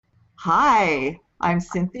Hi, I'm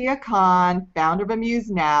Cynthia Kahn, founder of Amuse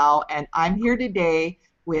Now, and I'm here today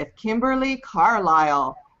with Kimberly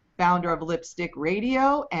Carlisle, founder of Lipstick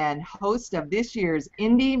Radio and host of this year's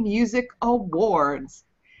Indie Music Awards.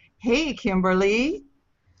 Hey, Kimberly,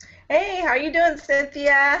 Hey, how you doing,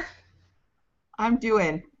 Cynthia? I'm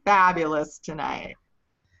doing fabulous tonight.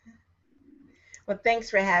 Well, thanks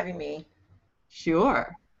for having me.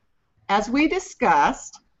 Sure. As we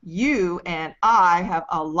discussed, you and I have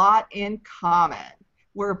a lot in common.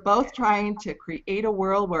 We're both trying to create a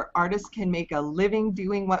world where artists can make a living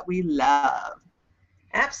doing what we love.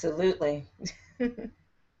 Absolutely.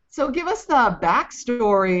 So give us the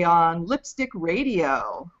backstory on Lipstick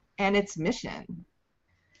Radio and its mission.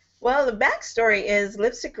 Well, the backstory is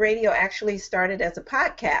Lipstick Radio actually started as a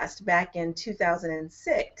podcast back in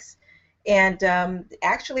 2006. And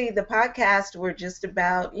actually, the podcast were just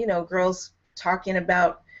about, girls talking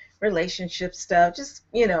about relationship stuff, just,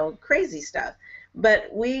 crazy stuff. But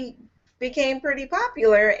we became pretty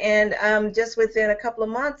popular, and just within a couple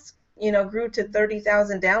of months, grew to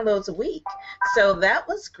 30,000 downloads a week. So that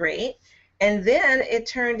was great. And then it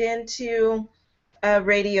turned into a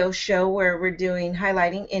radio show where we're doing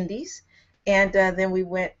highlighting indies. And then we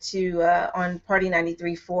went to on Party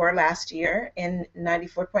 93.4 last year and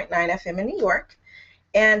 94.9 FM in New York.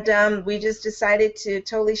 And we just decided to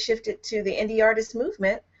totally shift it to the indie artist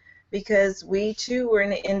movement because we too were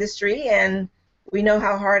in the industry and we know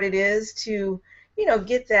how hard it is to,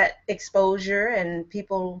 get that exposure and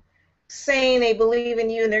people saying they believe in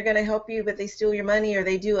you and they're going to help you, but they steal your money or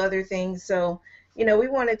they do other things. So, we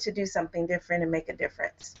wanted to do something different and make a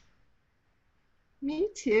difference. Me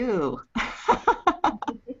too.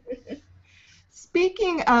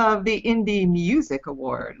 Speaking of the Indie Music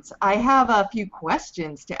Awards, I have a few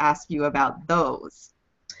questions to ask you about those.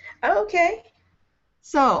 Okay.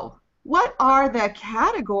 So, what are the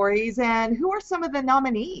categories and who are some of the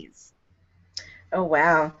nominees? Oh,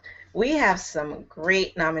 wow. We have some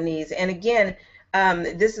great nominees. And again,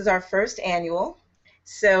 this is our first annual.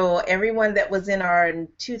 So everyone that was in our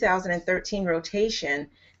 2013 rotation,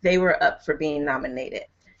 they were up for being nominated.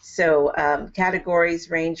 So categories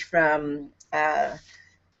range from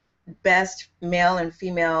best male and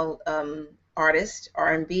female artist,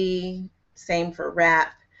 R&B, same for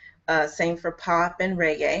rap, same for pop and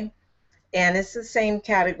reggae. And it's the same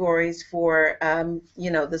categories for,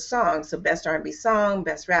 the songs. So best R&B song,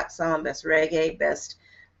 best rap song, best reggae, best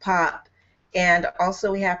pop. And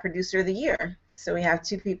also we have producer of the year. So we have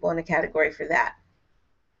two people in the category for that.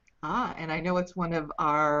 Ah, and I know it's one of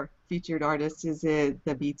our featured artists. Is it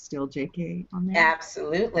the Beat Still JK on there?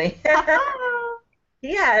 Absolutely.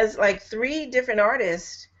 He has like three different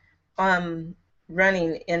artists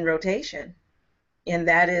running in rotation. And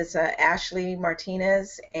that is Ashley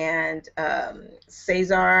Martinez and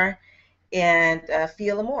Cesar and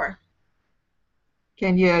Fia L'Amour.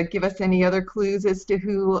 Can you give us any other clues as to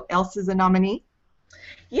who else is a nominee?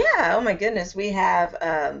 Yeah, oh my goodness. We have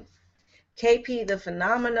KP the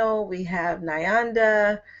Phenomenal. We have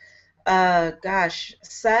Nyanda.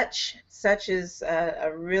 Such is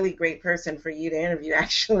a really great person for you to interview,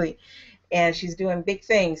 actually. And she's doing big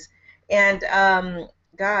things. And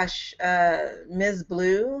Ms.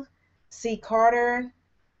 Blue, C. Carter,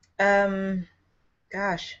 um,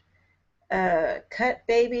 gosh, Cut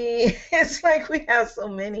Baby. It's like we have so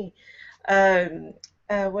many.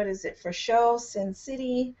 What is it for show? Sin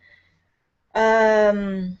City.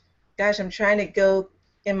 I'm trying to go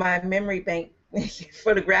in my memory bank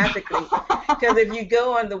photographically because if you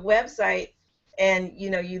go on the website and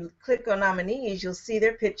you click on nominees, you'll see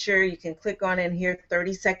their picture. You can click on and hear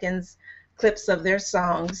 30 seconds clips of their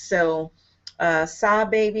songs. So Saw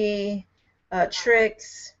Baby,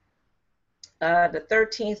 Tricks, the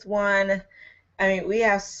 13th one. I mean, we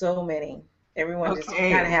have so many. Everyone just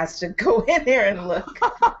kind of has to go in there and look.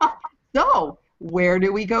 So, where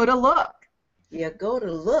do we go to look? You go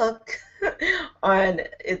to look on,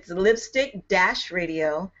 it's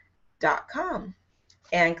lipstick-radio.com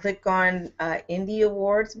and click on Indie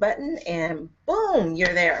Awards button and boom,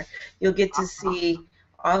 you're there. You'll get to see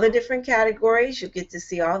all the different categories. You'll get to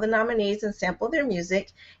see all the nominees and sample their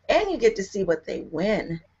music, and you get to see what they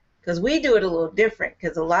win. Because we do it a little different,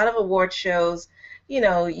 because a lot of award shows,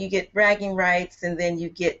 you get bragging rights and then you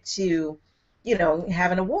get to,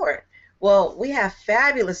 have an award. Well, we have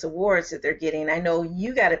fabulous awards that they're getting. I know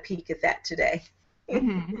you got a peek at that today.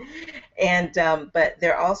 Mm-hmm. And but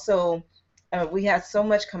they're also, we have so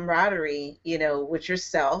much camaraderie, with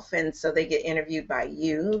yourself, and so they get interviewed by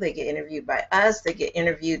you, they get interviewed by us, they get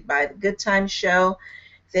interviewed by the Good Time Show,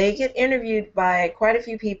 they get interviewed by quite a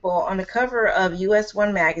few people on the cover of US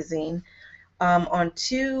One magazine. on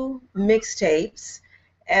 2 mixtapes,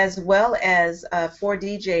 as well as 4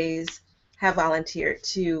 DJs have volunteered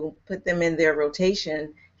to put them in their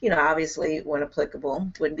rotation. Obviously, when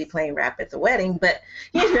applicable, wouldn't be playing rap at the wedding, but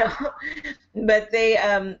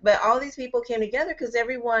but all these people came together because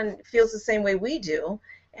everyone feels the same way we do,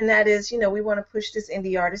 and that is, we want to push this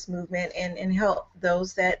indie artist movement and help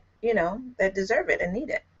those that that deserve it and need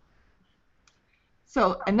it.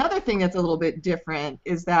 So another thing that's a little bit different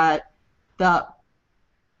is that the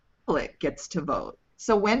public gets to vote.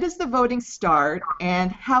 So when does the voting start,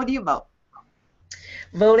 and how do you vote?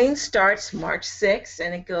 Voting starts March 6th,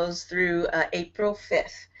 and it goes through April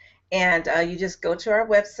 5th. And you just go to our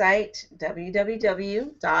website,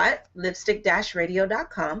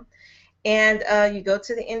 www.lipstick-radio.com, and you go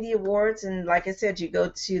to the Indie Awards, and like I said, you go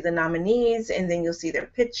to the nominees, and then you'll see their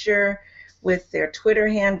picture with their Twitter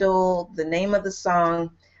handle, the name of the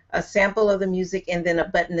song, a sample of the music, and then a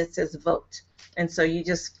button that says vote. And so you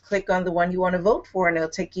just click on the one you want to vote for, and it'll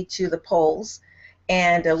take you to the polls.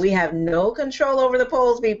 And we have no control over the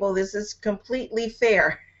polls, people. This is completely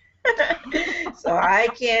fair. So I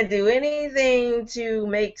can't do anything to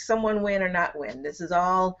make someone win or not win. This is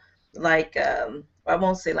all like, I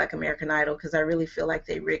won't say like American Idol, because I really feel like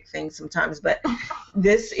they rig things sometimes, but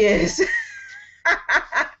this is...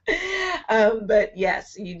 but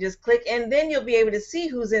yes, you just click, and then you'll be able to see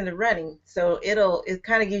who's in the running. So it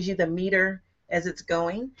kind of gives you the meter as it's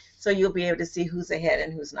going, so you'll be able to see who's ahead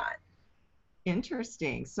and who's not.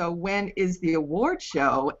 Interesting. So when is the award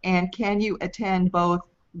show, and can you attend both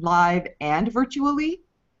live and virtually?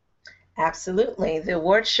 Absolutely. The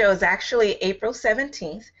award show is actually April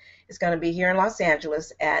 17th. It's going to be here in Los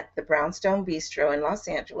Angeles at the Brownstone Bistro in Los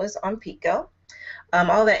Angeles on Pico.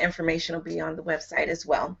 All that information will be on the website as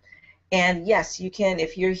well. And yes, you can,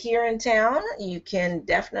 if you're here in town, you can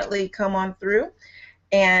definitely come on through.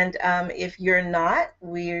 And if you're not,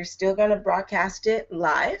 we're still going to broadcast it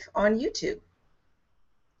live on YouTube.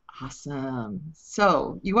 Awesome.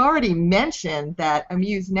 So you already mentioned that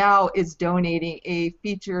Amuse Now is donating a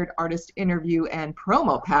featured artist interview and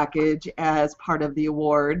promo package as part of the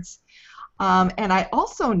awards. And I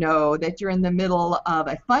also know that you're in the middle of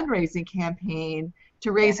a fundraising campaign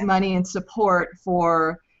to raise money and support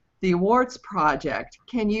for the awards project.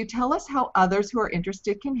 Can you tell us how others who are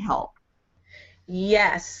interested can help?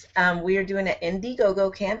 Yes, we are doing an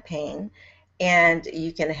Indiegogo campaign, and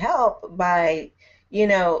you can help by,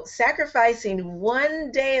 sacrificing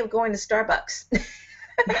one day of going to Starbucks.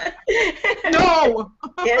 No!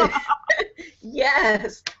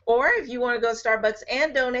 Yes. Or if you want to go to Starbucks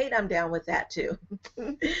and donate, I'm down with that too.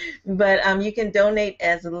 But you can donate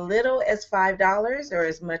as little as $5 or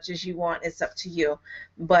as much as you want. It's up to you.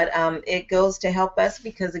 But it goes to help us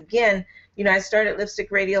because, again, I started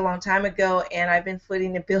Lipstick Radio a long time ago, and I've been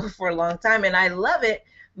footing the bill for a long time, and I love it.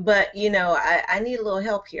 But, I need a little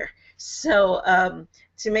help here. So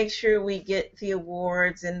to make sure we get the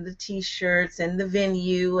awards and the T-shirts and the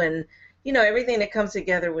venue and, everything that comes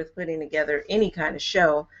together with putting together any kind of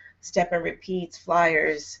show, step and repeats,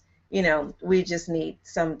 flyers, we just need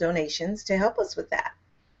some donations to help us with that.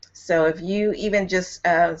 So if you even just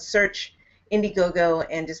search Indiegogo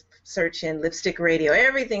and just search in Lipstick Radio,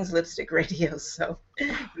 everything's Lipstick Radio, so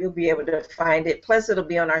you'll be able to find it. Plus, it'll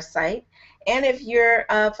be on our site. And if you're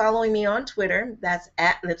following me on Twitter, that's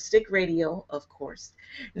at Lipstick Radio, of course,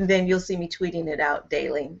 then you'll see me tweeting it out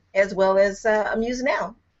daily, as well as Amuse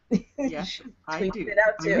Now. Yes, I do. It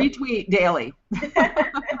out too. I retweet daily.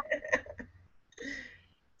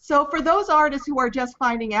 So for those artists who are just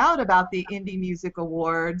finding out about the Indie Music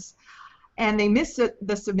Awards and they missed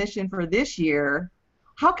the submission for this year,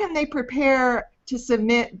 how can they prepare to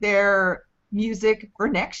submit their music for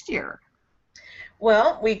next year?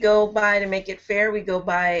 Well, we go by, to make it fair, we go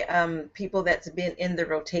by people that's been in the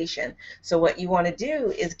rotation. So what you want to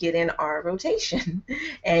do is get in our rotation.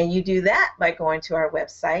 And you do that by going to our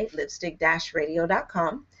website,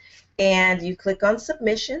 lipstick-radio.com, and you click on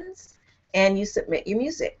submissions, and you submit your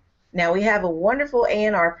music. Now, we have a wonderful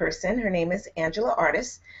A&R person. Her name is Angela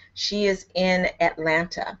Artis. She is in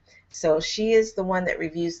Atlanta. So she is the one that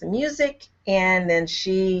reviews the music, and then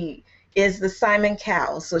she is the Simon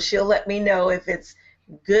Cowell, so she'll let me know if it's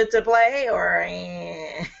good to play or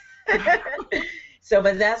So,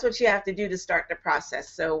 but that's what you have to do to start the process.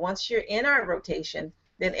 So once you're in our rotation,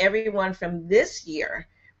 then everyone from this year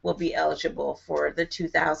will be eligible for the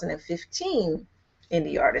 2015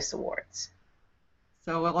 Indie Artist Awards.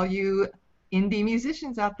 So all you indie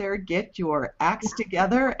musicians out there, get your acts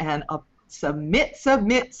together and submit,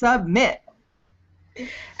 submit, submit.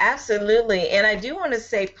 Absolutely. And I do want to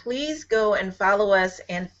say, please go and follow us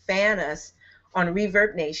and fan us on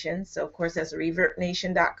Reverb Nation. So, of course, that's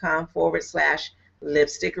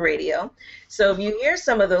reverbnation.com/Lipstick Radio. So if you hear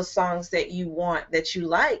some of those songs that you want, that you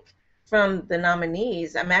like from the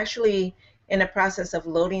nominees, I'm actually in the process of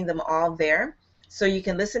loading them all there. So you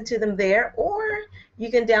can listen to them there, or you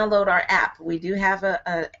can download our app. We do have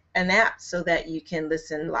an app so that you can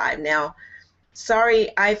listen live. Now, sorry,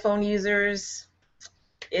 iPhone users,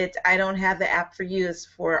 I don't have the app for you. It's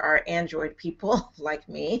for our Android people like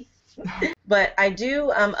me. But I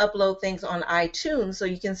do upload things on iTunes, so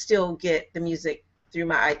you can still get the music through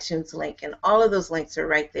my iTunes link, and all of those links are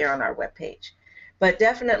right there on our webpage. But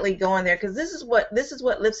definitely go on there, because this is what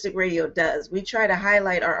Lipstick Radio does. We try to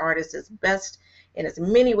highlight our artists as best in as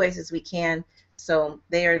many ways as we can. So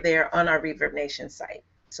they are there on our Reverb Nation site.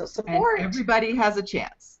 So support. And everybody has a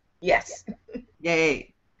chance. Yes.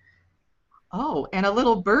 Yay. Oh, and a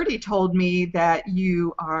little birdie told me that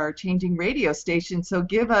you are changing radio stations. So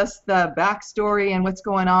give us the backstory and what's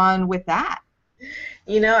going on with that.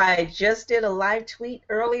 You know, I just did a live tweet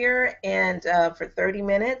earlier and for 30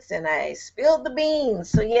 minutes, and I spilled the beans.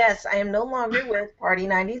 So yes, I am no longer with Party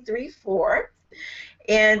 93.4.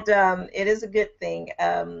 And it is a good thing.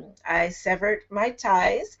 I severed my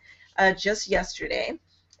ties just yesterday,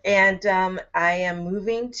 and I am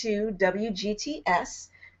moving to WGTS.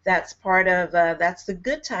 That's part of that's the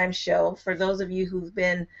Good Time Show. For those of you who've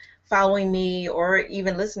been following me or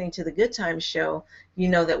even listening to the Good Time Show, you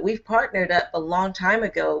know that we've partnered up a long time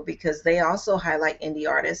ago because they also highlight indie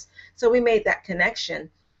artists. So we made that connection.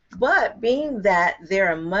 But being that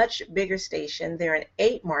they're a much bigger station, they're in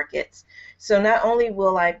 8 markets, so not only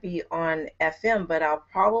will I be on FM, but I'll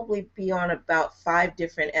probably be on about 5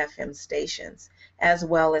 different FM stations as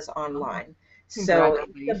well as online. So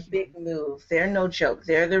it's a big move. They're no joke.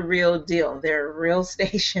 They're the real deal. They're a real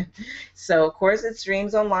station. So, of course, it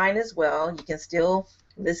streams online as well. You can still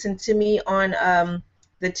listen to me on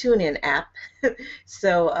the TuneIn app.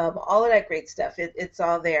 So all of that great stuff, it's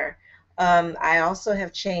all there. I also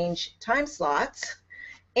have changed time slots,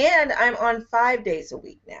 and I'm on 5 days a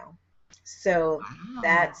week now. So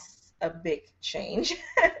that's a big change.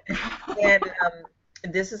 And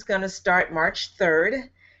this is going to start March 3rd.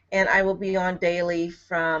 And I will be on daily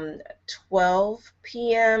from 12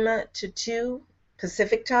 p.m. to 2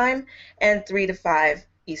 Pacific time and 3 to 5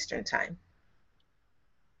 Eastern time.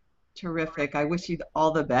 Terrific. I wish you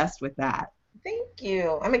all the best with that. Thank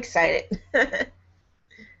you. I'm excited.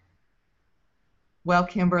 Well,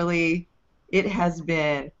 Kimberly, it has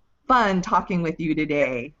been fun talking with you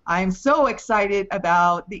today. I'm so excited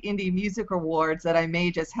about the Indie Music Awards that I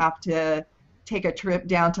may just have to take a trip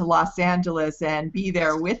down to Los Angeles and be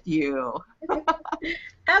there with you.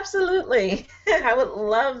 Absolutely. I would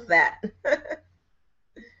love that.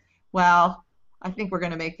 Well, I think we're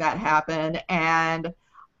going to make that happen. And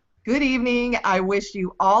good evening. I wish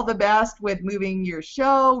you all the best with moving your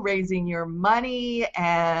show, raising your money,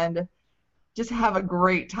 and just have a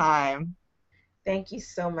great time. Thank you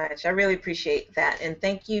so much. I really appreciate that. And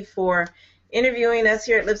thank you for interviewing us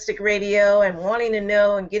here at Lipstick Radio and wanting to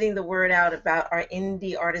know and getting the word out about our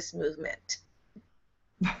indie artist movement.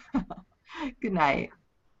 Good night.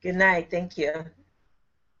 Good night. Thank you.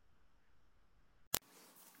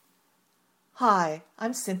 Hi,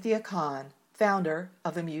 I'm Cynthia Kahn, founder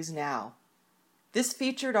of Amuse Now. This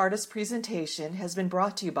featured artist presentation has been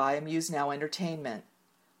brought to you by Amuse Now Entertainment,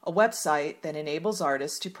 a website that enables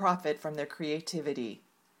artists to profit from their creativity.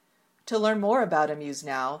 To learn more about Amuse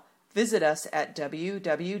Now, visit us at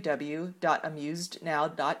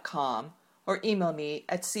www.amusednow.com or email me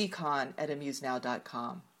at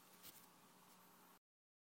ccon@amusenow.com.